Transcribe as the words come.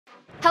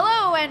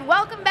and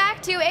welcome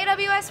back to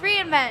AWS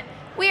reInvent.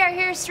 We are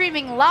here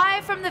streaming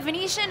live from the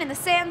Venetian in the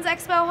Sands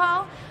Expo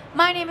Hall.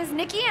 My name is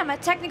Nikki. I'm a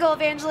technical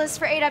evangelist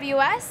for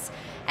AWS,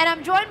 and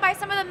I'm joined by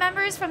some of the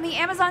members from the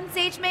Amazon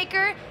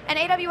SageMaker and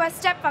AWS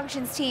Step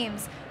Functions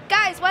teams.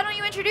 Guys, why don't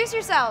you introduce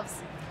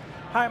yourselves?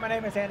 Hi, my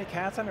name is Andy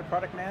Katz. I'm a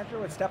product manager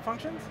with Step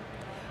Functions.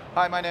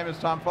 Hi, my name is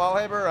Tom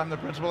Fallhaber. I'm the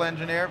principal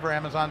engineer for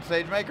Amazon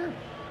SageMaker.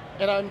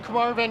 And I'm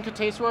Kumar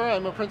Venkateswar.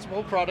 I'm a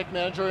principal product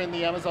manager in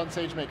the Amazon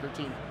SageMaker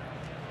team.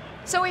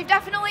 So we've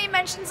definitely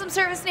mentioned some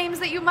service names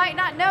that you might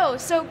not know.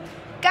 So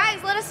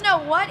guys, let us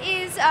know, what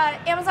is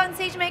Amazon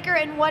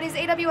SageMaker and what is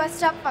AWS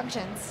Step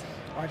Functions?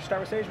 Why don't you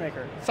start with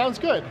SageMaker? Sounds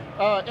good.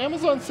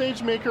 Amazon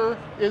SageMaker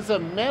is a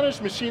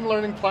managed machine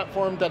learning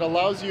platform that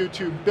allows you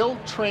to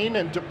build, train,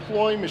 and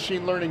deploy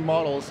machine learning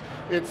models.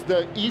 It's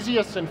the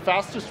easiest and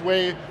fastest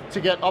way to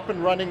get up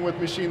and running with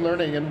machine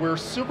learning, and we're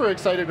super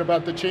excited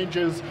about the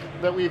changes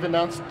that we've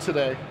announced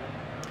today.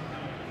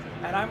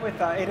 And I'm with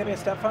AWS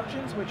Step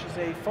Functions, which is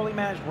a fully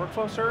managed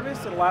workflow service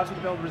that allows you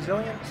to build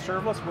resilient,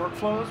 serverless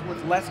workflows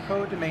with less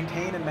code to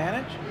maintain and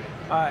manage,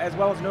 as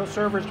well as no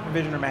servers to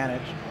provision or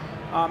manage.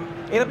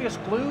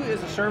 AWS Glue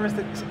is a service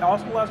that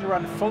also allows you to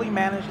run fully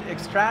managed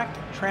extract,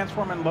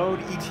 transform, and load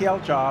ETL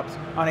jobs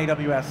on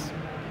AWS.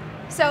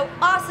 So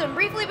awesome.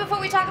 Briefly,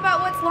 before we talk about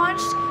what's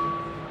launched,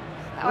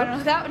 I don't know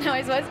what that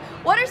noise was.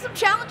 What are some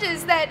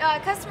challenges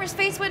that customers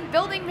face when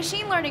building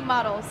machine learning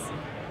models?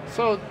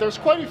 So there's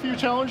quite a few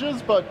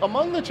challenges, but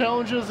among the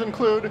challenges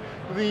include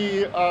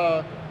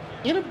the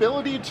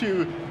inability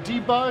to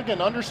debug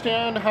and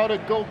understand how to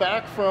go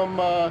back from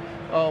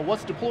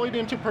what's deployed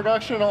into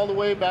production all the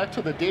way back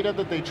to the data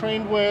that they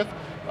trained with,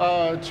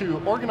 to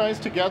organize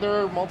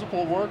together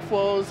multiple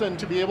workflows, and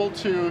to be able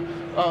to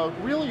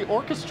really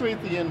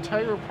orchestrate the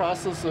entire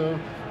process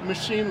of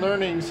machine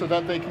learning so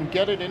that they can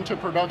get it into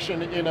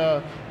production in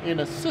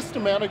a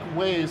systematic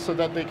way so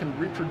that they can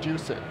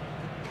reproduce it.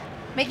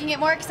 Making it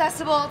more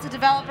accessible to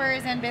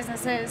developers and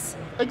businesses.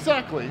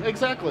 Exactly,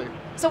 exactly.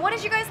 So what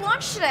did you guys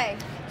launch today?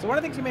 So one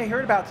of the things you may have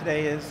heard about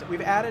today is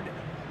we've added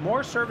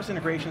more service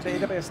integrations to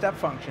AWS Step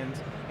Functions,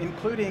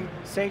 including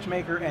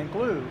SageMaker and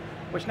Glue,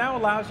 which now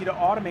allows you to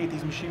automate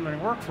these machine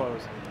learning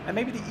workflows. And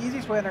maybe the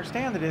easiest way to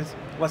understand it is,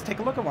 let's take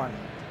a look at one.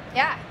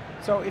 Yeah.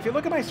 So if you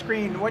look at my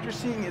screen, what you're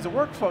seeing is a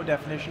workflow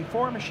definition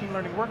for a machine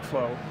learning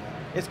workflow.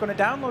 It's going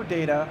to download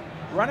data,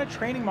 run a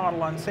training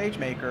model on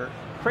SageMaker,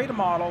 create a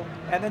model,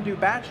 and then do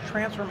batch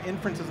transform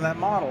inferences in that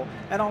model.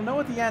 And I'll know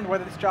at the end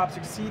whether this job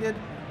succeeded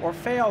or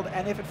failed,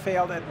 and if it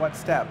failed, at what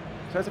step.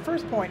 So as a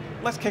first point,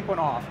 let's kick one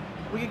off.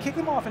 We can kick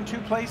them off in two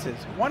places.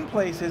 One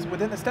place is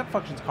within the Step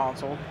Functions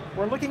console.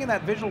 We're looking at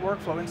that visual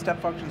workflow in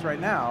Step Functions right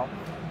now.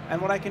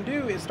 And what I can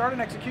do is start an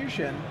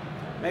execution.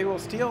 Maybe we'll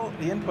steal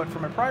the input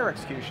from a prior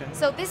execution.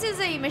 So this is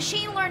a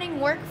machine learning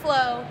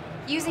workflow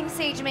using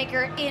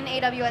SageMaker in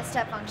AWS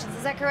Step Functions.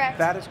 Is that correct?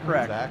 That is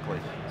correct. Exactly.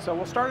 So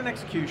we'll start an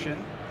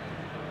execution,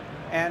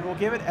 and we'll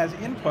give it as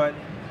input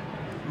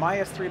my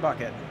S3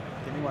 bucket.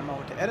 Give me one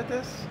moment to edit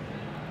this.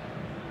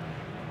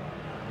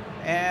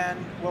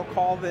 And we'll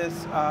call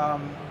this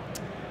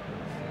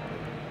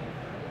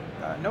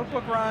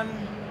notebook run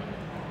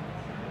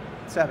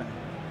 7.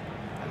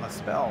 And let's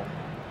spell.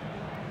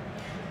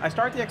 I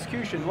start the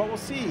execution. What we'll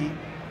see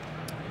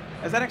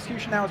as that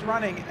execution now is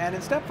running, and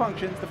in Step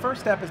Functions, the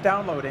first step is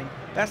downloading.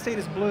 That state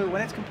is blue.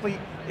 When it's complete,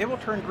 it will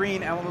turn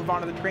green, and we'll move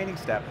on to the training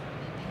step.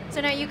 So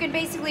now you can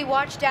basically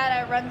watch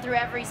data run through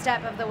every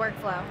step of the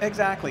workflow.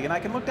 Exactly, and I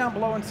can look down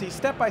below and see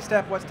step by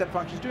step what Step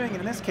Function is doing. And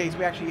in this case,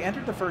 we actually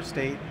entered the first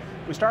state,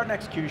 we started an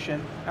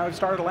execution, and we've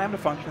started a Lambda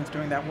function that's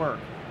doing that work.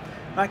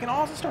 And I can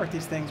also start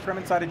these things from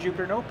inside a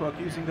Jupyter Notebook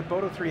using the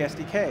Boto 3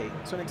 SDK.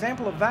 So an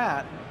example of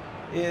that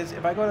is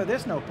if I go to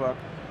this notebook,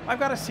 I've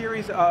got a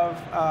series of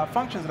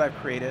functions that I've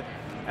created,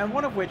 and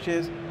one of which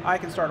is I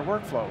can start a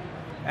workflow.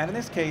 And in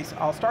this case,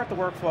 I'll start the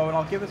workflow, and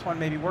I'll give this one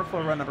maybe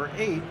workflow run number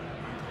 8. And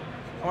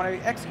when I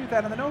execute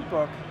that in the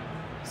notebook,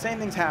 same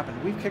things happen.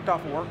 We've kicked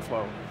off a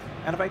workflow.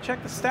 And if I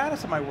check the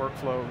status of my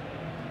workflow,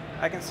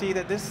 I can see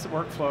that this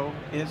workflow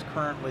is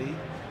currently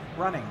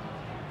running.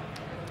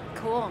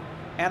 Cool.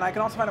 And I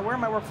can also find out where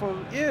my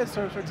workflow is.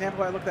 So for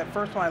example, I look at that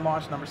first one I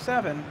launched, number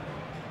 7,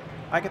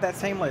 I get that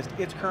same list.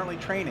 It's currently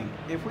training.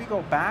 If we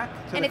go back to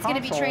the console, and it's going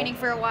to be training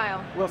for a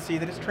while. We'll see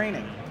that it's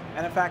training.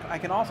 And in fact, I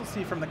can also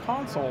see from the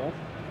console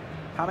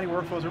how many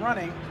workflows are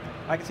running.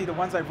 I can see the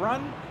ones I've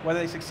run, whether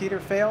they succeed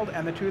or failed,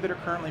 and the 2 that are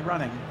currently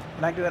running.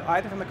 And I can do that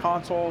either from the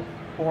console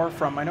or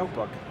from my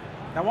notebook.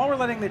 Now, while we're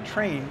letting it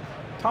train,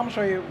 Tom will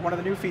show you one of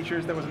the new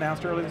features that was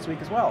announced earlier this week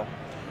as well.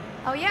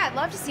 Oh yeah, I'd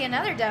love to see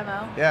another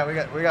demo. Yeah, we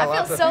got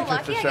lots of features to show.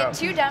 I feel so lucky. I get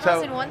 2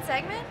 demos in one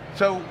segment.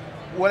 So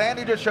what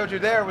Andy just showed you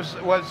there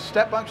was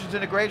Step Functions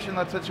integration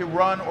that lets you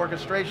run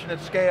orchestration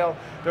at scale.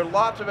 There are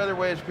lots of other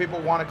ways people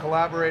want to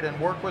collaborate and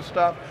work with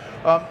stuff.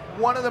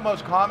 One of the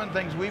most common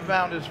things we've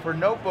found is for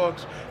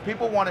notebooks,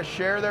 people want to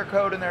share their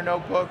code in their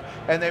notebook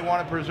and they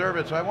want to preserve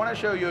it. So I want to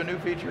show you a new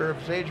feature of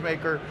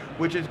SageMaker,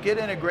 which is Git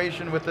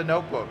integration with the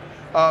notebook.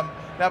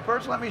 Now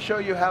first let me show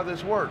you how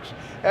this works.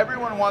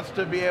 Everyone wants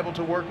to be able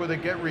to work with a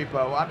Git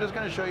repo. I'm just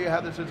going to show you how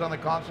this is on the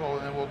console,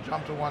 and then we'll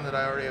jump to one that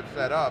I already have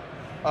set up.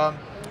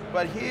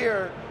 But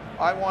here,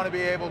 I want to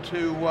be able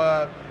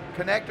to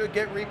connect to a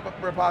Git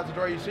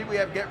repository. You see we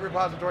have Git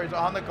repositories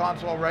on the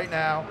console right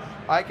now.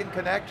 I can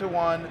connect to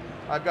one.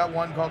 I've got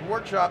one called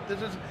Workshop.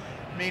 This is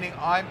meaning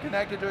I'm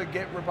connected to a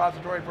Git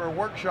repository for a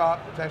workshop.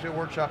 It's actually a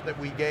workshop that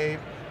we gave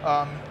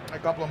a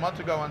couple of months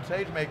ago on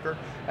SageMaker,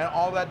 and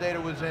all that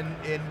data was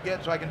in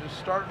Git, so I can just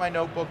start my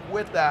notebook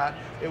with that.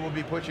 It will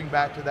be pushing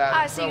back to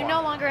that. So you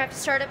no longer have to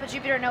start up a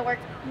Jupyter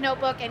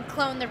notebook and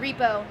clone the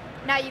repo.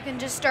 Now you can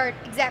just start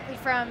exactly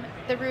from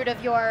the root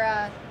of your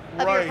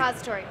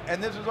repository.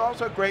 And this is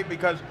also great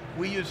because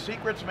we use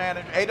Secrets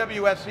Manager,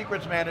 AWS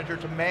Secrets Manager,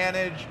 to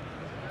manage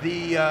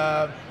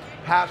the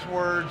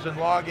passwords and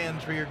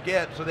logins for your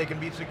Git so they can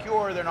be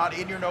secure. They're not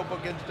in your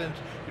notebook instance.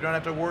 You don't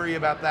have to worry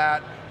about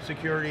that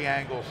security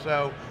angle.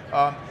 So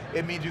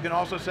it means you can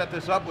also set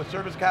this up with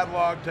Service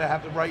Catalog to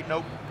have the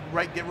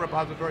right Git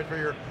repositories for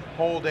your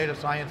whole data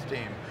science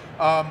team.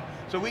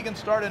 So we can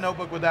start a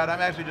notebook with that. I'm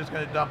actually just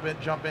going to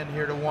jump in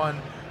here to one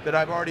that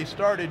I've already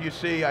started. You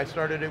see, I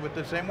started it with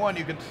the same one.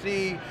 You can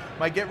see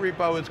my Git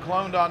repo is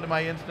cloned onto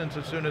my instance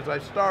as soon as I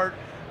start.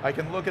 I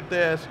can look at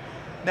this.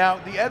 Now,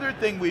 the other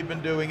thing we've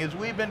been doing is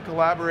we've been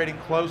collaborating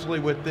closely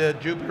with the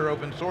Jupyter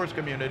open source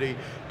community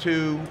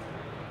to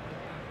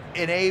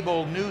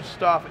enable new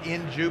stuff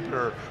in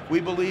Jupyter. We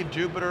believe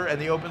Jupyter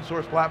and the open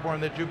source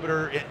platform that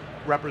Jupyter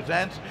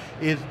represents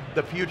is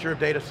the future of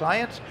data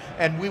science,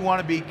 and we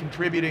want to be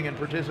contributing and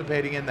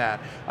participating in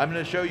that. I'm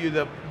going to show you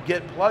the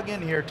Git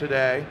plugin here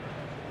today.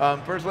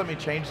 First, let me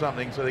change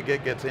something so the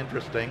Git gets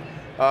interesting.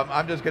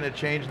 I'm just going to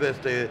change this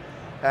to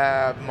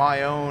have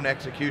my own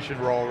execution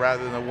role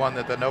rather than the one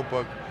that the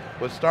notebook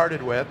was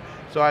started with.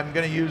 So I'm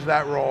going to use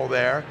that role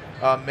there.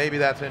 Maybe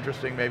that's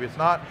interesting, maybe it's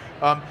not.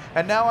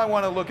 And now I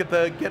want to look at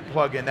the Git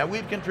plugin. Now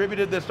we've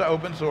contributed this to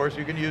open source.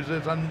 You can use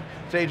this on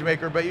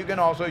SageMaker, but you can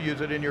also use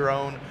it in your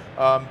own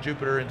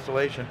Jupyter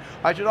installation.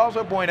 I should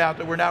also point out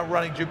that we're now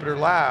running Jupyter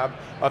Lab,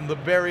 the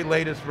very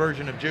latest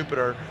version of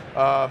Jupyter.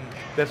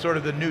 That's sort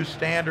of the new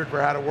standard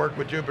for how to work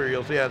with Jupyter.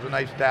 You'll see it has a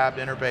nice tabbed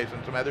interface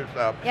and some other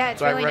stuff. Yeah,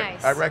 it's really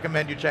nice. I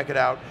recommend you check it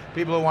out.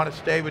 People who want to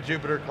stay with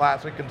Jupyter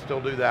Classic can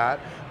still do that.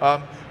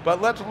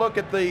 But let's look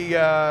at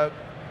the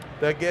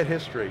Git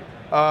history.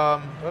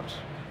 Oops,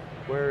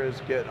 where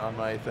is Git on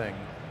my thing?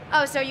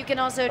 Oh, so you can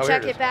also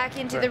check it back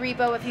into the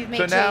repo if you've made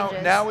changes.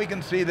 So now we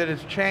can see that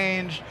it's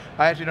changed.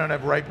 I actually don't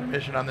have write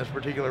permission on this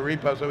particular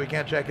repo, so we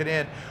can't check it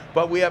in.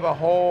 But we have a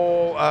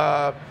whole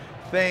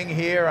thing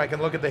here. I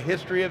can look at the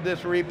history of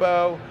this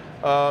repo,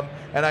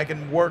 and I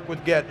can work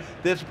with Git.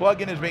 This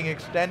plugin is being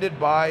extended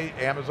by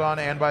Amazon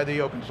and by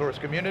the open source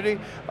community,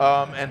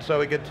 and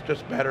so it gets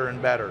just better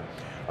and better.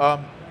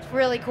 It's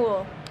really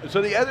cool. So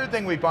the other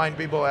thing we find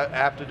people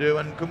have to do,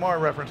 and Kumar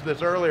referenced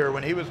this earlier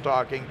when he was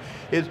talking,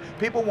 is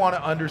people want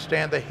to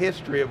understand the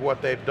history of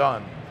what they've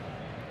done.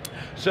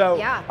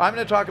 So I'm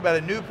going to talk about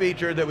a new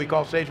feature that we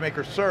call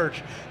SageMaker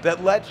Search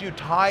that lets you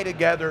tie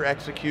together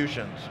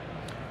executions.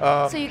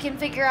 So you can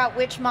figure out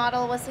which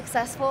model was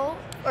successful,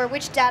 or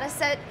which data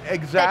set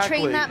that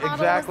trained that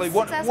model was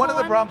successful. One of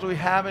the problems we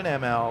have in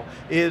ML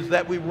is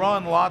that we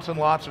run lots and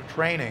lots of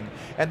training,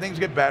 and things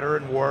get better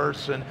and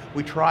worse, and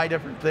we try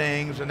different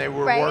things, and they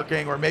were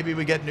working, or maybe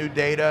we get new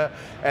data,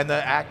 and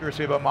the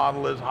accuracy of a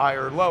model is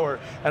higher or lower,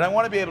 and I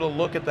want to be able to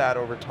look at that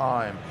over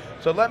time.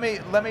 So let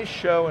me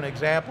show an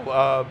example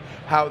of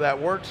how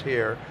that works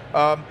here.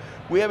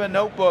 We have a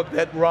notebook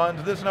that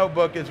runs, this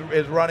notebook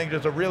is running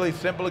just a really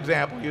simple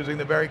example using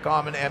the very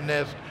common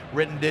MNIST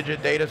written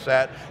digit data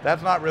set.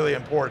 That's not really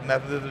important,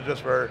 this is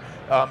just for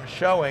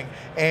showing.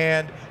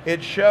 And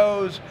it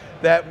shows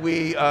that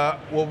we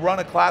will run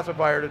a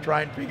classifier to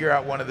try and figure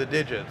out one of the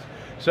digits.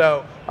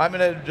 So I'm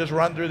going to just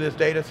run through this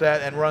data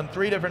set and run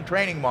 3 different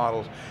training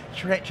models,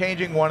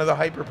 changing one of the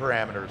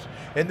hyperparameters.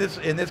 In this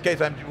case,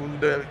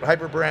 the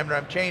hyperparameter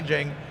I'm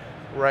changing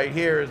right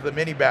here is the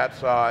mini batch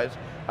size.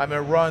 I'm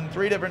going to run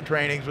 3 different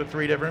trainings with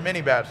 3 different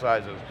mini batch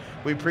sizes.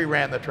 We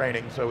pre-ran the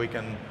training so we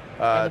can...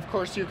 and of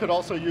course you could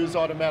also use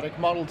automatic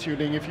model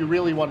tuning if you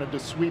really wanted to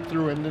sweep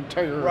through an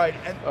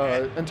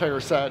entire entire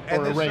set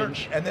or a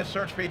range. And this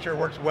search feature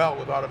works well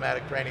with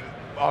automatic training,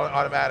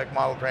 automatic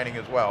model training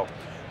as well.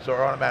 So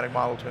automatic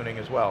model tuning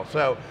as well.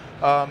 So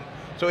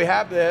so we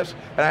have this,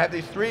 and I have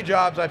these 3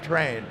 jobs I've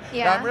trained.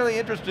 Now I'm really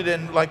interested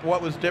in like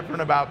what was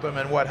different about them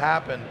and what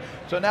happened.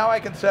 So now I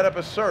can set up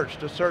a search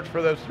to search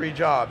for those 3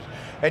 jobs.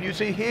 And you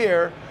see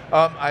here,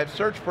 I have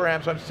search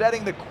params. So I'm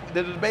setting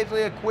this is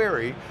basically a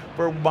query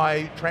for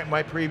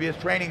my previous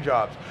training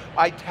jobs.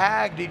 I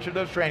tagged each of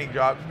those training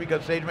jobs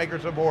because SageMaker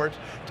supports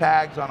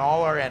tags on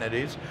all our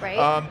entities.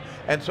 Right.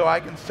 And so I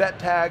can set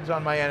tags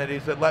on my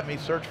entities that let me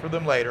search for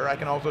them later. I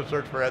can also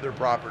search for other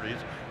properties,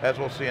 as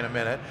we'll see in a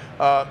minute.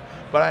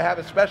 But I have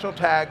a special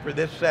tag for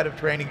this set of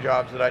training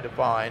jobs that I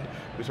defined.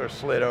 We sort of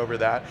slid over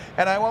that.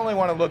 And I only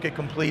want to look at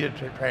completed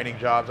training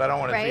jobs. I don't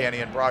want to see any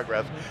in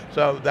progress.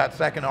 So that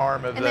second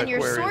arm of the query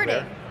is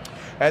there.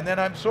 and then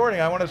I'm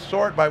sorting. I want to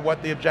sort by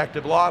what the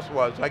objective loss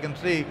was. I can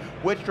see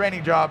which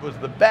training job was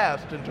the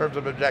best in terms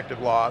of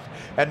objective loss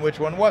and which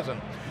one wasn't.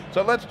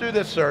 So let's do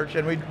this search,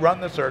 and we run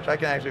the search. I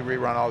can actually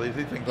rerun all these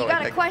things. You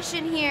got a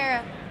question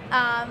here.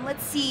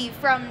 Let's see,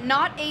 from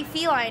Not a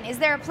Feline. Is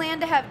there a plan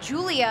to have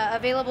Julia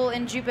available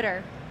in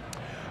Jupyter?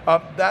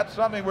 That's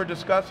something we're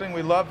discussing.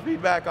 We love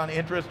feedback on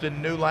interest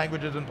in new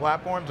languages and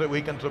platforms that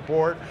we can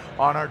support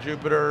on our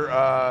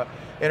Jupyter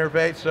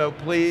interface, so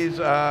please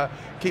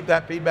keep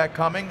that feedback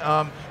coming.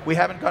 We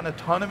haven't gotten a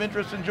ton of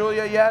interest in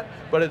Julia yet,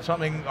 but it's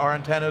something our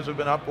antennas have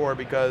been up for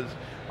because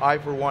I,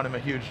 for one, am a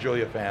huge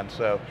Julia fan,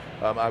 so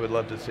I would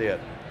love to see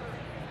it.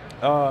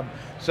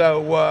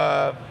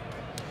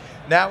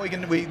 Now we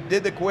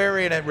did the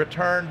query and it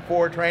returned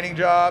 4 training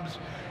jobs,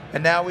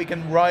 and now we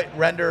can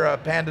render a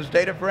pandas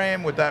data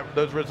frame with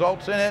those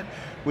results in it.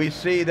 We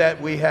see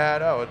that we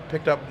had, it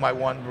picked up my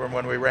one from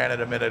when we ran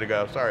it a minute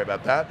ago, sorry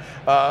about that.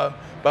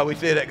 But we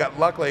see that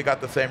luckily it got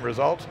the same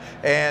results.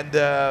 And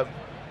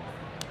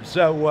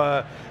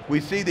we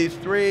see these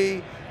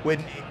 3 in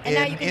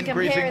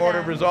increasing order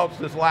of results.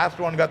 This last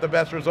one got the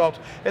best results.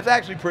 It's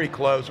actually pretty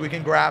close. We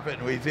can graph it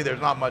and we see there's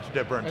not much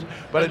difference.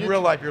 But in real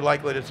life, you're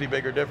likely to see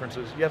bigger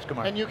differences. Yes,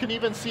 Kumar? And you can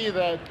even see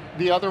that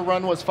the other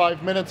run was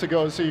 5 minutes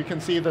ago, so you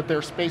can see that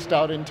they're spaced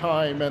out in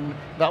time. And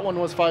that one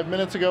was 5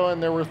 minutes ago,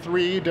 and there were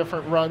 3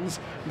 different runs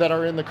that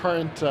are in the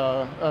current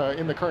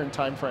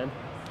time frame.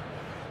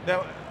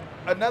 Now,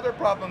 another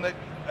problem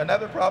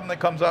that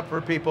comes up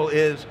for people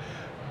is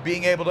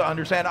being able to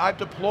understand, I've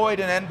deployed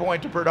an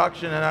endpoint to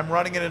production and I'm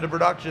running it into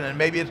production and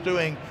maybe it's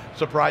doing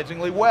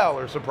surprisingly well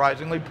or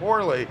surprisingly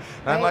poorly.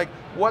 And I'm like,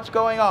 what's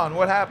going on?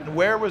 What happened?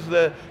 Where was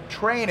the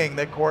training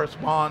that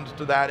corresponds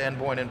to that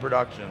endpoint in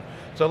production?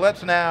 So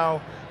let's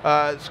now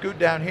scoot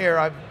down here.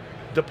 I've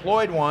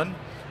deployed one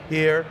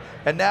here,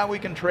 and now we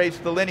can trace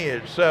the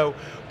lineage. So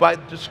by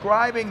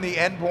describing the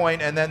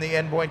endpoint and then the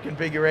endpoint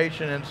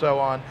configuration and so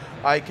on,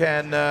 I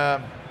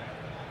can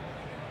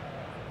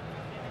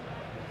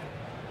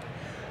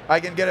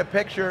get a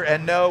picture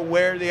and know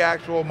where the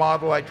actual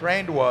model I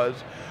trained was.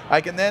 I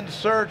can then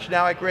search.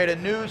 Now I create a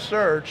new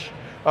search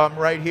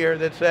right here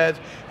that says,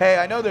 hey,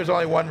 I know there's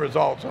only one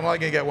result, so I'm only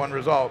going to get one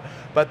result.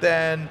 But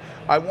then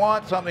I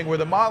want something where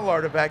the model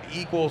artifact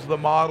equals the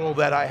model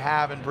that I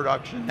have in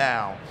production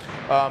now.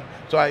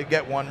 So I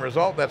get one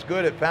result. That's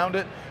good. It found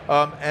it.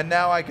 And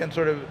now I can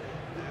sort of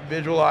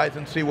visualize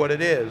and see what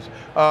it is.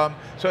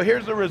 So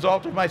here's the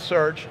result of my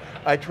search.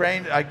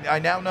 I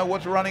now know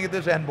what's running at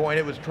this endpoint.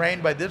 It was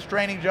trained by this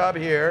training job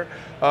here.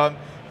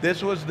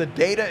 This was the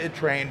data it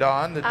trained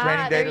on, the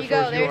training data source URI. There you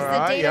go, there's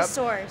the data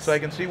source. So I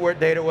can see where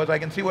data was. I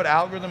can see what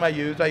algorithm I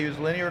used. I used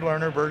Linear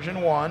Learner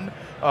version 1.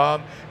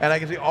 And I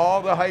can see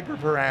all the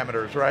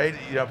hyperparameters, right?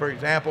 You know, for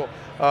example,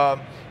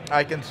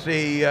 I can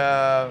see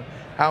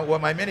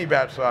what my mini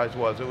batch size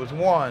was. It was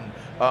 1.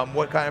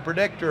 What kind of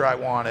predictor I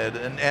wanted,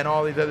 and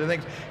all these other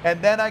things.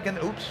 And then I can,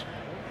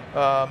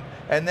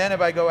 and then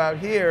if I go out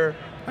here,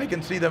 I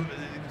can see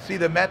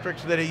the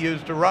metrics that it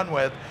used to run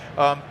with,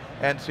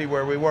 and see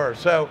where we were.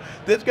 So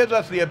this gives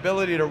us the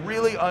ability to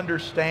really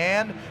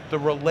understand the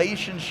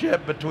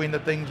relationship between the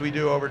things we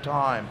do over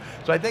time.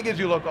 So I think as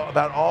you look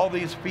about all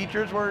these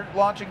features we're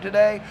launching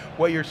today,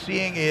 what you're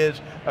seeing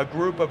is a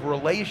group of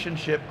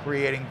relationship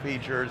creating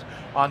features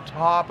on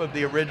top of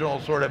the original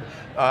sort of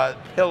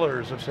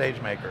pillars of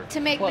SageMaker. To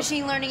make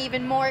machine learning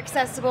even more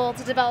accessible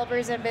to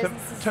developers and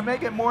businesses. To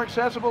make it more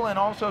accessible, and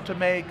also to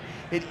make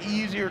it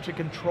easier to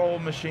control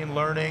machine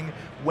learning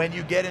when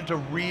you get into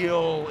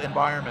real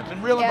environments.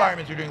 In real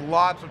environments, you're doing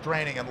lots of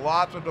training and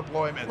lots of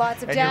deployment.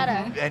 Lots of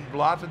data. And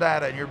lots of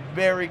data, and you're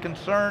very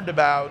concerned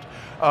about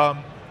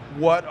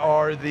what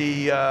are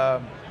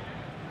the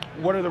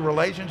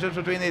relationships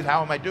between these?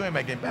 How am I doing? Am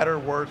I getting better,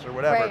 worse, or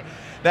whatever? Right.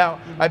 Now,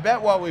 I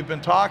bet while we've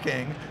been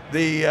talking,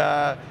 the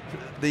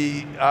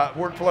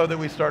workflow that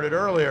we started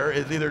earlier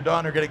is either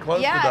done or getting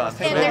close to done.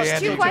 And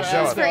there's 2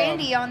 questions for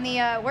Andy on the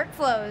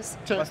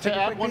workflows. To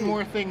add one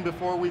more thing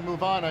before we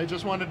move on, I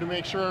just wanted to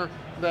make sure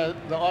that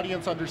the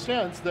audience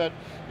understands that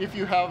if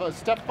you have a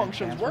step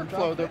functions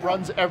workflow that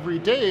runs every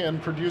day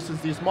and produces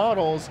these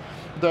models,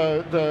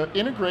 the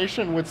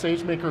integration with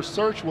SageMaker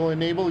Search will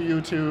enable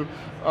you to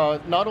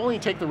not only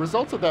take the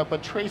results of that,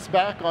 but trace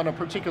back on a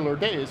particular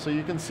day. So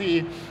you can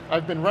see,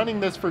 I've been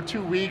running this for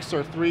 2 weeks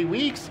or 3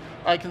 weeks.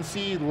 I can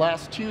see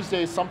last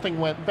Tuesday something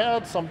went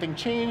bad, something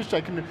changed.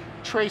 I can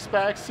trace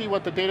back, see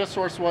what the data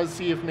source was,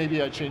 see if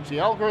maybe I changed the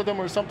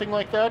algorithm or something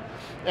like that.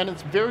 And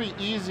it's very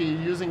easy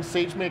using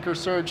SageMaker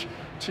Search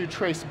to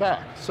trace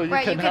back. So you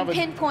can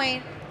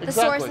pinpoint the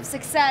source of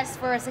success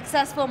for a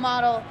successful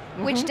model,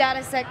 which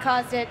data set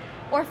caused it,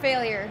 or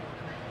failure.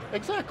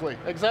 Exactly,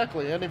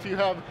 exactly. And if you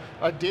have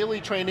a daily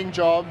training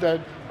job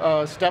that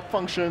step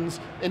functions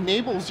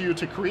enables you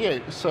to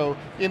create. So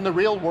in the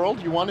real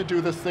world, you want to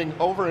do this thing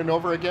over and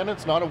over again.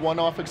 It's not a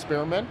one-off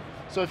experiment.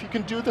 So if you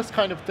can do this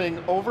kind of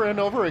thing over and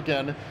over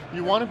again,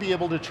 you want to be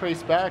able to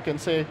trace back and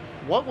say,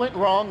 what went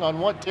wrong on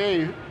what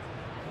day?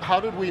 How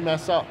did we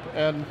mess up?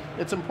 And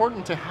it's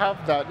important to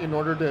have that in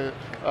order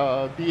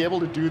to be able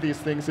to do these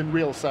things in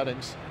real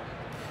settings.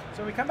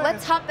 So we come back.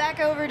 Let's hop back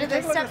over to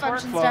the step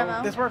functions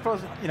demo. This workflow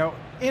is,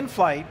 in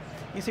flight.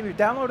 You see, we've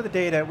downloaded the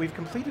data. We've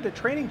completed a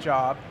training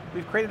job.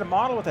 We've created a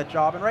model with that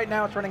job, and right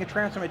now it's running a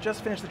transform. It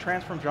just finished the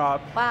transform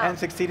job and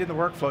succeeded in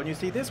the workflow. And you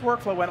see, this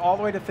workflow went all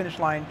the way to the finish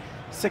line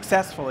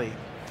successfully.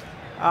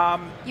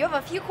 You have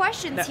a few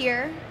questions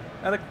here.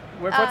 Now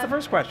what's the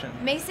first question?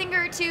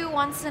 Maysinger2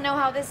 wants to know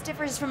how this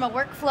differs from a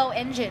workflow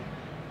engine.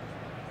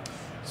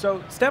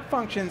 So step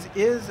functions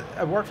is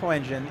a workflow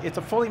engine. It's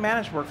a fully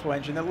managed workflow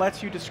engine that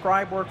lets you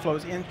describe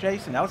workflows in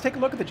JSON. Now let's take a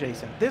look at the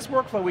JSON. This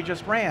workflow we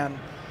just ran,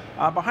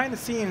 behind the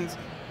scenes,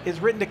 is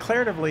written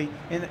declaratively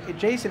in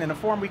JSON in a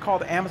form we call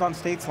the Amazon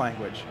States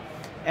language.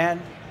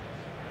 And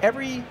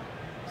every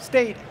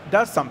state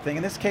does something.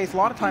 In this case, a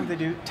lot of times they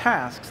do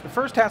tasks. The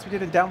first task we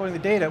did in downloading the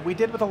data, we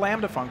did with a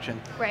Lambda function.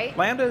 Right.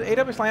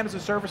 AWS Lambda is a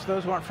service for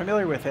those who aren't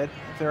familiar with it.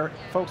 If there are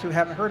folks who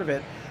haven't heard of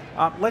it,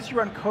 lets you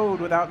run code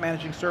without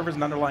managing servers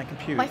and underlying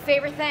compute. My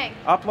favorite thing.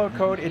 Upload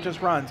code, it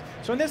just runs.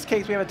 So in this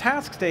case, we have a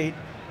task state,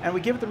 and we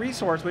give it the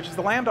resource, which is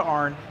the Lambda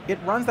ARN. It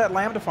runs that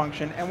Lambda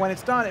function, and when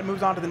it's done, it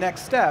moves on to the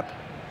next step,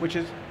 which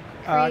is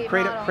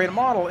create a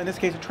model, in this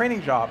case, a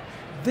training job.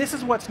 This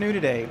is what's new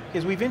today,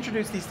 is we've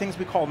introduced these things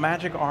we call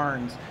magic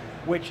ARNs,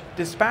 which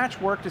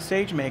dispatch work to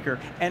SageMaker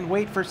and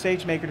wait for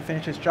SageMaker to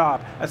finish its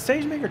job. A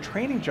SageMaker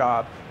training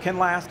job can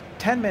last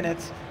 10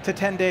 minutes to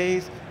 10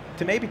 days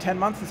to maybe 10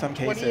 months in some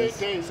cases. 28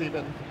 days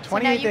even. 28 days. So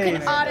now you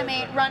can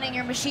automate running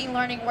your machine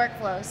learning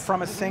workflows.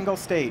 From a single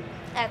state.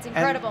 That's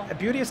incredible. And the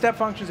beauty of step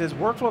functions is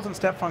workflows and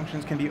step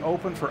functions can be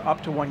open for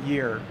up to 1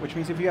 year, which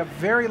means if you have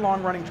very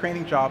long-running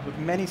training jobs with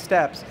many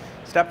steps,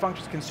 step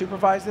functions can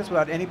supervise this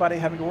without anybody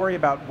having to worry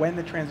about when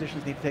the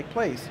transitions need to take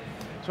place.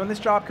 So when this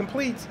job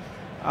completes,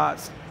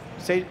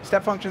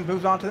 step functions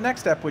moves on to the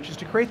next step, which is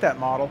to create that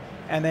model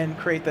and then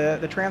create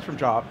the transform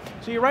job.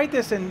 So you write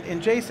this in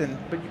JSON,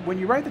 but when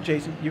you write the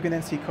JSON, you can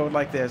then see code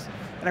like this.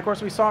 And of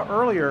course, we saw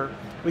earlier,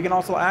 we can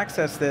also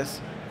access this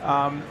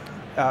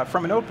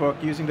from a notebook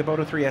using the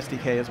Boto 3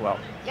 SDK as well.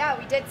 Yeah,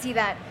 we did see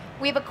that.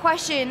 We have a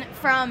question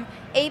from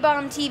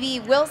A-Bomb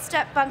TV. Will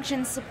step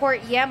functions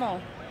support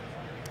YAML?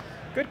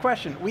 Good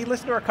question. We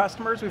listen to our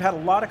customers. We've had a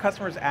lot of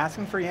customers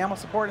asking for YAML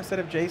support instead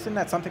of JSON.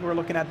 That's something we're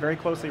looking at very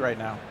closely right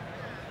now.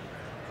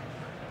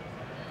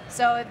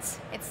 So it's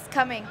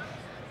coming.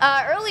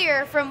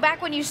 Earlier, from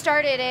back when you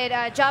started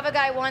it, Java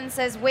Guy 1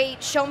 says,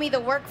 wait, show me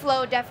the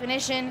workflow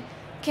definition.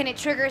 Can it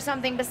trigger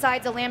something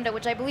besides a Lambda,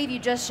 which I believe you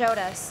just showed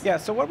us? Yeah,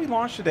 so what we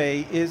launched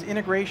today is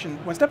integration.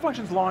 When step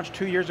functions launched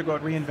 2 years ago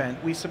at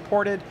reInvent, we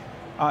supported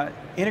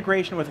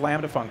integration with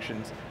Lambda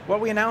functions.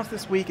 What we announced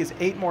this week is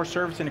 8 more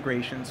service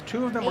integrations.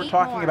 2 of them we're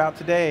talking about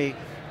today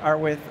are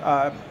with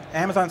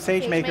Amazon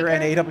SageMaker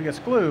and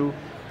AWS Glue.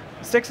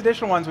 6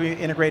 additional ones we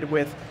integrated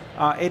with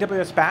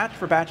AWS Batch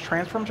for batch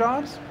transform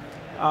jobs,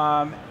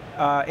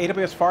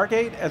 AWS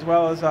Fargate, as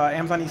well as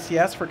Amazon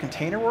ECS for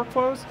container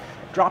workflows,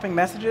 dropping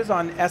messages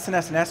on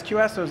SNS and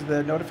SQS, those are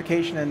the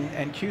notification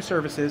and queue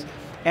services,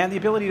 and the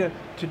ability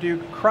to do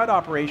CRUD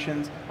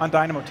operations on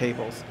Dynamo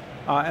tables.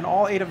 And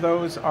all 8 of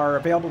those are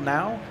available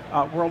now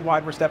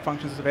worldwide, where step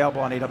functions is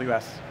available on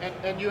AWS.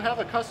 And you have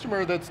a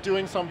customer that's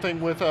doing something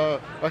with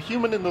a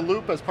human in the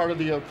loop as part of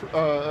the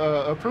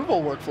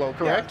approval workflow,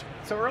 correct? Yeah.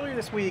 So earlier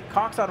this week,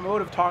 Cox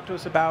Automotive talked to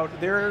us about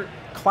their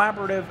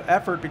collaborative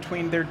effort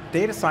between their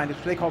data scientists,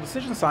 which they call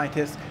decision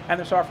scientists, and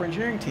their software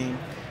engineering team.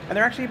 And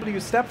they're actually able to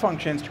use step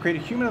functions to create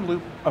a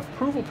human-in-the-loop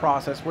approval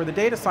process where the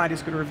data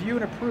scientists could review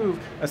and approve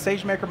a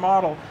SageMaker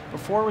model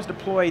before it was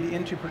deployed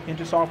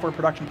into software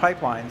production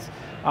pipelines.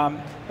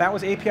 That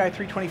was API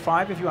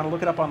 325. If you want to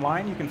look it up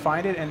online, you can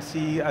find it and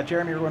see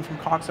Jeremy Irwin from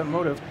Cox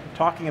Automotive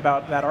talking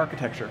about that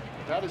architecture.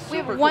 That is super We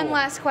have cool. one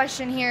last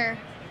question here.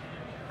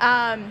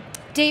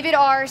 David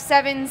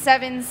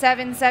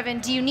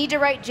R7777, do you need to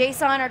write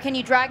JSON or can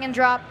you drag and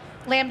drop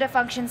Lambda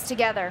functions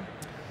together?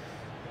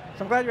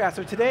 So I'm glad you asked.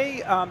 So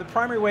today, the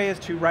primary way is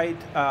to write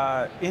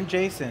in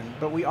JSON,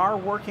 but we are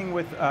working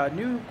with a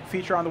new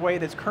feature on the way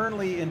that's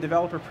currently in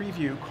developer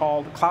preview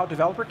called Cloud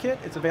Developer Kit.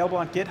 It's available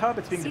on GitHub.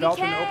 It's being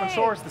developed in open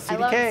source, the CDK. I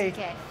love the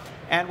CDK.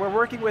 And we're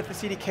working with the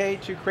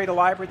CDK to create a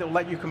library that will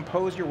let you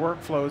compose your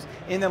workflows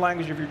in the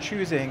language of your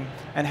choosing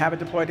and have it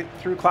deployed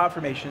through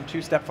CloudFormation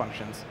to step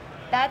functions.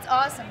 That's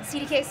awesome.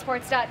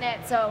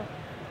 CDKSupports.net. So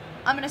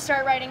I'm going to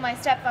start writing my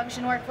step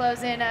function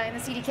workflows in the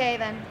CDK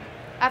then,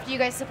 after you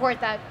guys support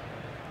that.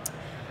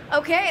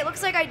 Okay, it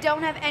looks like I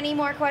don't have any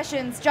more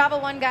questions. Java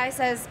 1 guy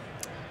says,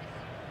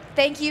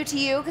 thank you to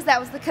you, because that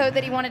was the code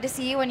that he wanted to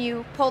see when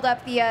you pulled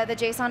up the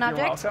JSON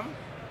object. You're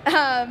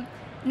welcome.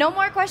 No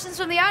more questions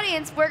from the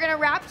audience. We're going to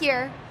wrap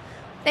here.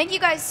 Thank you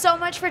guys so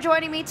much for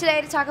joining me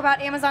today to talk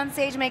about Amazon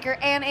SageMaker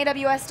and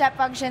AWS Step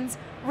Functions.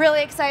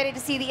 Really excited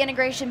to see the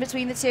integration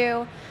between the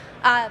two.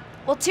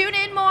 We'll tune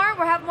in more.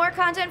 We'll have more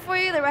content for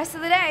you the rest of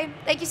the day.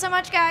 Thank you so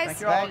much, guys.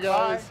 Thank you all.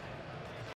 Bye, guys.